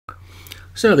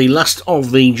So the last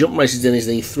of the jump races then is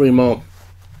the 3 mile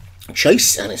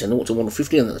chase, and it's a 0 to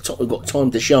 150, and at the top we've got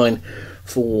Time to Shine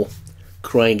for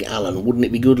Craig Allen. Wouldn't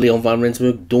It Be Good, Leon Van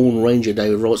Rensburg, Dawn Ranger,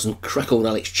 David Robertson, Crackled,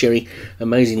 Alex Cherry,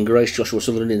 Amazing Grace, Joshua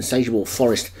Sutherland, Insatiable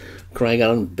Forest, Craig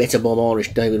Allen, Better Bob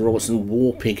Irish, David Robertson,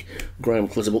 War Pig, Graham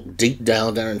Clutterbuck, Deep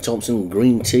Dale, Darren Thompson,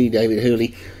 Green Tea, David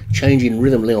Hooley, Changing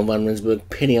Rhythm, Leon Van Rensburg,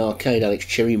 Penny Arcade, Alex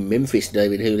Cherry, Memphis,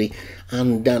 David Hooley,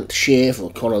 Andant Share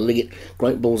for Conor Liggett,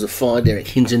 Great Balls of Fire, Derek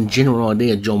Hinton, General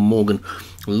Idea, John Morgan,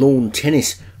 Lawn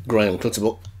Tennis, Graham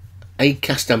Clutterbuck,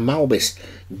 Acaster Malbis,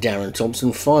 Darren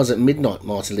Thompson, Fires at Midnight,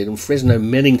 Martin Lidham, Fresno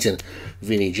Mellington,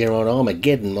 Vinnie Gerard,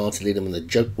 Armageddon, Martin Lidham, and The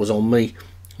Joke Was On Me,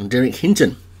 and Derek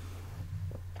Hinton.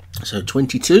 So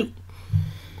 22.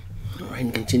 The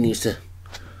rain continues to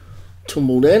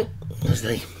tumble down as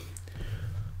they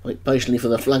wait patiently for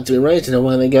the flag to be raised, and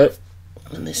away they go.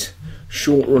 And this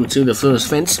short run to the first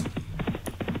fence.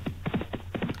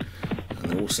 And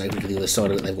they're all safely to the other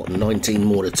side of it. They've got 19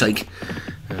 more to take.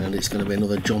 And it's going to be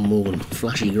another John Morgan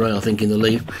flashy grey, I think, in the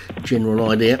lead.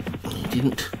 General Idea. He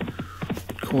didn't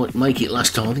quite make it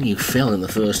last time. I think he fell in the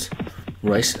first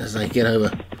race as they get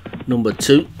over number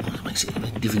 2. It makes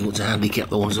it difficult to handicap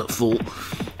the ones that fall.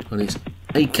 And it's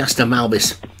Acaster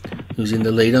Malbis who's in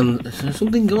the lead. And is there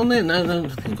something gone there? No, I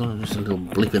think just a little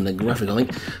blip in the graphic, I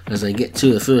think, as they get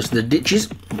to the first of the ditches,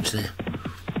 which they're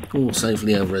all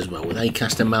safely over as well, with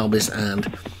Acaster Malbis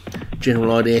and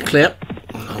General Idea clear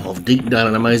of Deep Dale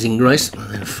and Amazing Grace,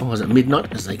 and then Fires at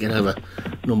Midnight as they get over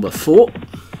number 4,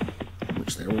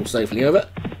 which they're all safely over.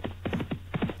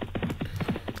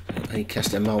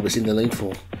 Acaster Malbis in the lead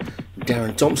for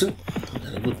Darren Thompson.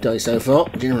 Had a good day so far.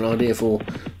 General Idea for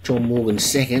John Morgan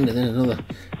second, and then another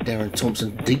Darren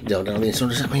Thompson Deep Dale down there. So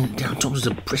does that mean Darren Thompson's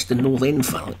a Preston North End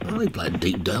fan? Oh, they play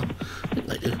Deep Dale. I think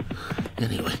they do.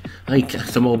 Anyway,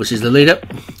 Acaster Malbis is the leader.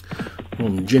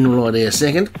 General Idea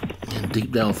second, and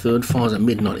Deep Dale third. Fires at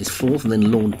Midnight is fourth, and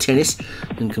then Lawn Tennis.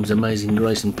 Then comes Amazing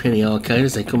Grace and Penny Arcade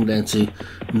as they come down to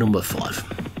number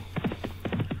 5.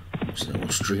 So we'll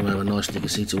stream over nicely. You can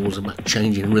see towards the back,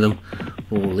 Changing Rhythm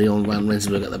for Leon Van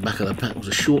Rensburg at the back of the pack. It was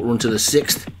a short run to the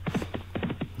 6th.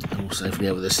 And we'll safely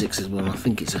over the 6th as well. I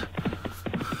think it's a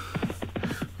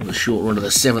short run to the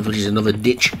 7th, which is another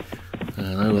ditch.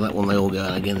 And over that one they all go,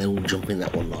 and again they all jump in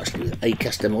that one nicely with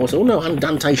Acaster Malbis. Oh no,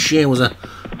 Andante Share was a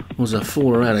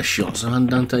faller out of shot, so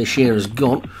Andante Share has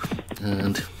gone,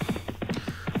 and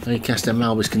Acaster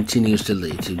Malbis continues to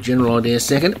lead. To General Idea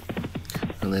second,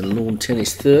 and then Lawn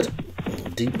Tennis third,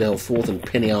 Deep Dale fourth, and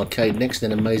Penny Arcade next,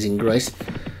 then Amazing Grace.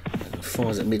 And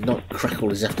Fires at Midnight,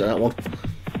 Crackle is after that one.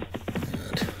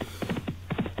 And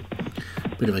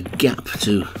a bit of a gap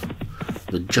to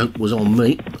The Joke Was On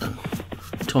Me, and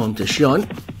Time to Shine,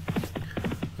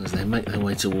 as they make their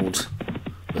way towards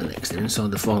the next. They're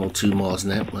inside the final 2 miles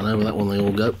now, and over that one they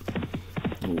all go.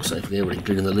 All safely over,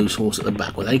 including the loose horse at the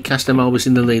back, with Acaster Malbis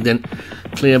in the lead, then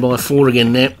clear by 4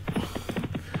 again now.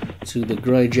 To the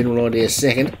grey General Idea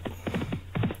second,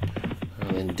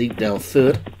 and then Deep Dale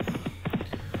third.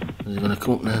 They're going to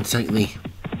come up now and take the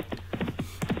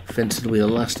fence to be the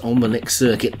last on the next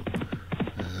circuit,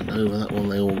 and over that one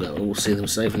they all go. We'll see them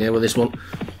safely over this one,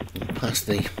 and past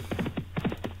the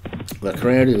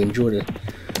crowd who enjoyed a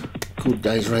good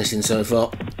day's racing so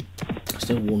far.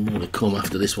 Still one more to come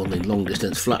after this one, the long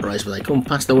distance flat race, but they come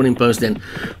past the winning post then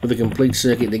with a complete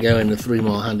circuit to go in the 3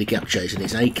 mile handicap chase, and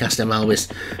it's Acaster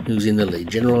Malbis who's in the lead.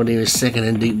 General Idea is second,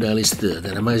 and Deep Dale is third,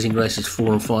 and Amazing Grace is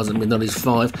 4, and Fires at Midnight is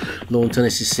 5, Lawn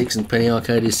Tennis is 6, and Penny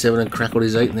Arcade is 7, and Crackle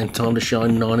is 8, and then Time to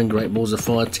Shine 9, and Great Balls of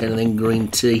Fire 10, and then Green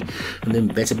Tea, and then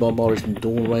Better Bob Irish and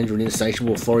Dawn Ranger and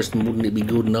Insatiable Forest and Wouldn't It Be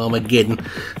Good and Armageddon,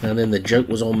 and then The Joke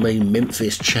Was On Me,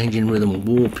 Memphis, Changing Rhythm,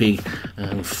 War Pig,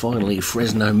 and finally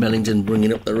Fresno Mellington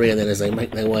bringing up the rear then as they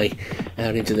make their way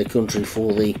out into the country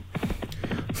for the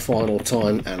final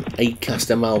time, and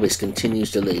Acaster Malbis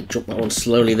continues to lead. Drop that one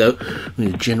slowly though,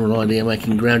 with General Idea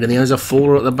making ground, and there's a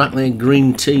faller at the back there.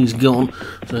 Green Tea's gone,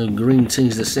 so Green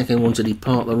Tea's the second one to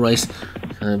depart the race.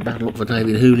 Bad luck for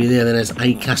David Hooley there. Then as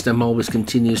Acaster Malbis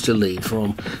continues to lead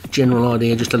from General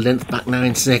Idea, just a length back now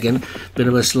in second. Bit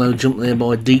of a slow jump there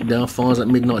by Deep Dale. Fires at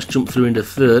Midnight's jump through into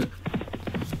third.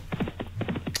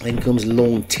 Then comes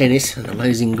Lawn Tennis and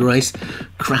Amazing Grace.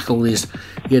 Crackle is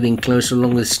getting closer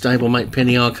along with stablemate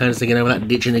Penny Arcade as they get over that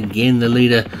ditch, and again the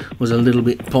leader was a little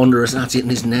bit ponderous. That's it,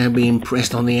 and is now being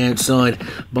pressed on the outside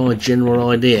by General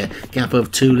Idea. Gap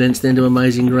of 2 lengths then to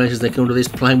Amazing Grace as they come to this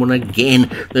plain one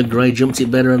again. The grey jumps it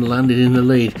better and landed in the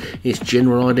lead. It's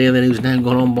General Idea then who's now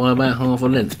gone on by about half a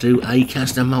length to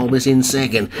Acaster Malbus in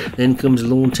second. Then comes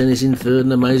Lawn Tennis in third,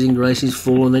 and Amazing Grace is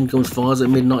fourth, and then comes Fires at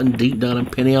Midnight and Deep Down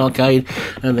and Penny Arcade,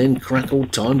 and then Crackle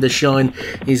Time to Shine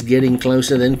is getting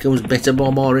closer. Then comes Better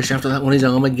Bob Irish. After that one is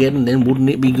Armageddon, then Wouldn't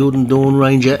It Be Good and Dawn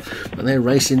Ranger. But they're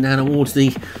racing down towards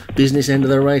the business end of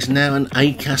the race now, and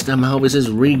Acaster Malbus has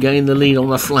regained the lead on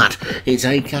the flat. It's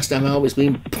Acaster Malbus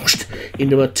being pushed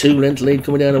into a 2-length lead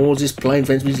coming down towards this plain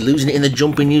fence. He's losing it in the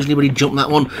jumping usually, but he jumped that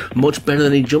one much better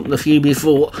than he jumped the few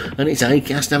before, and it's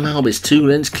Acaster Malbus 2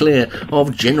 lengths clear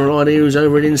of General Idea, who's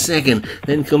over it in second.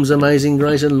 Then comes Amazing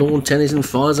Grace and Lawn Tennis and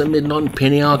Fires at Midnight and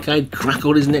Penny Arcade.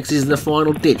 Crackled is next, is the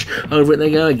final ditch. Over it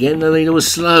they go again. The leader was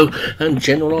slow, and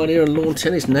General Idea and Lawn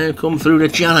Tennis now come through the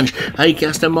challenge.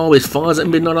 Acaster Malbus, Fires at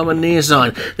Midnight on the near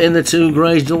side. Then the 2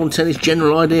 greys, Lawn Tennis,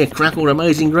 General Idea, Crackled,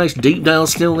 Amazing Grace, Deepdale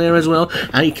still there as well.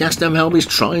 Acaster Malbus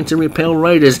trying to repel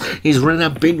Raiders. He's running a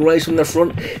big race from the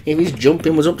front. If his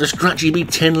jumping was up to scratch, he'd be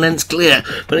 10 lengths clear.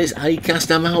 But it's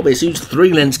Acaster Malbus who's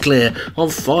 3 lengths clear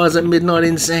of Fires at Midnight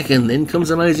in second. Then comes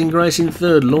Amazing Grace in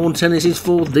third. Lawn Tennis is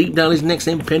fourth. Deepdale is next.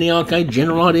 Then Penny Arcade.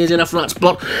 General Idea's in a flat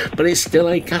spot, but it's still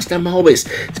Acaster Malbus.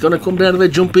 It's going to come down to the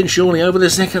jumping surely over the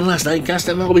second last.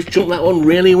 Acaster Malbus jumped that one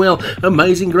really well.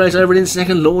 Amazing Grace over it in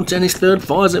second. Lawn Tennis third.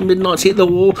 Fires at Midnight's hit the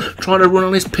wall, trying to run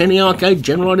on this Penny Arcade.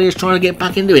 General Idea's trying to get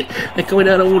back into it. They're coming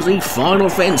down towards the final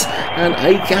fence, and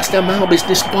Acaster Malbus,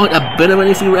 despite a bit of an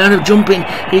iffy round of jumping,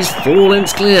 is 4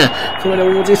 lengths clear. Coming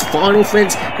towards his final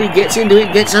fence, he gets into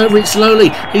it, gets over it slowly.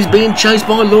 He's being chased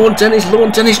by Lawn Tennis.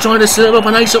 Lawn Tennis trying to serve up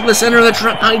an ace up the centre of the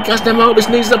track. Acaster Malbus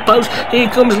needs the post. Here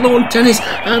comes Lawn Tennis,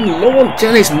 and Lawn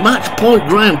Tennis match point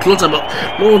Graham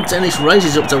Clutterbuck. Lawn Tennis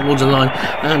races up towards the line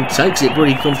and takes it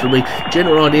pretty comfortably.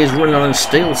 General Idea's running on and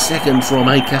still second from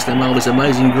Acaster Malbus.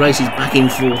 Amazing Grace is back in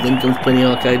fourth. Then comes Penny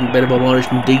Arcade and Better Bob Irish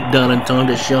and Deep Down and Time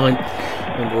to Shine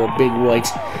under a big weight.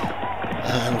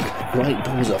 And Great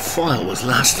Balls of Fire was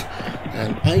last,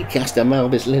 and Acaster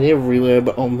Malbus led everywhere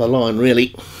but on the line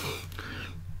really.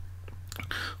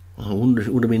 I wonder if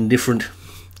it would have been different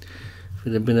if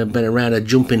it had been a better round of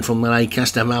jumping from that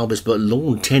Acaster Malbus, but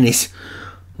Lawn Tennis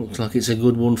looks like it's a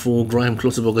good one for Graham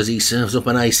Clutterbuck as he serves up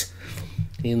an ace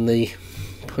in the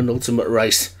penultimate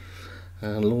race.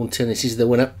 And Lawn Tennis is the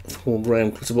winner for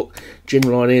Graham Clutterbuck.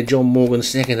 General Idea, John Morgan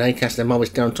second, Acaster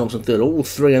Malbus, Darren Thompson third. All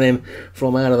 3 of them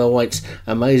from out of the weights.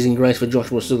 Amazing Grace for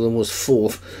Joshua Sutherland was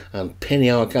fourth, and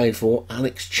Penny Arcade for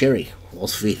Alex Cherry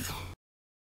was fifth.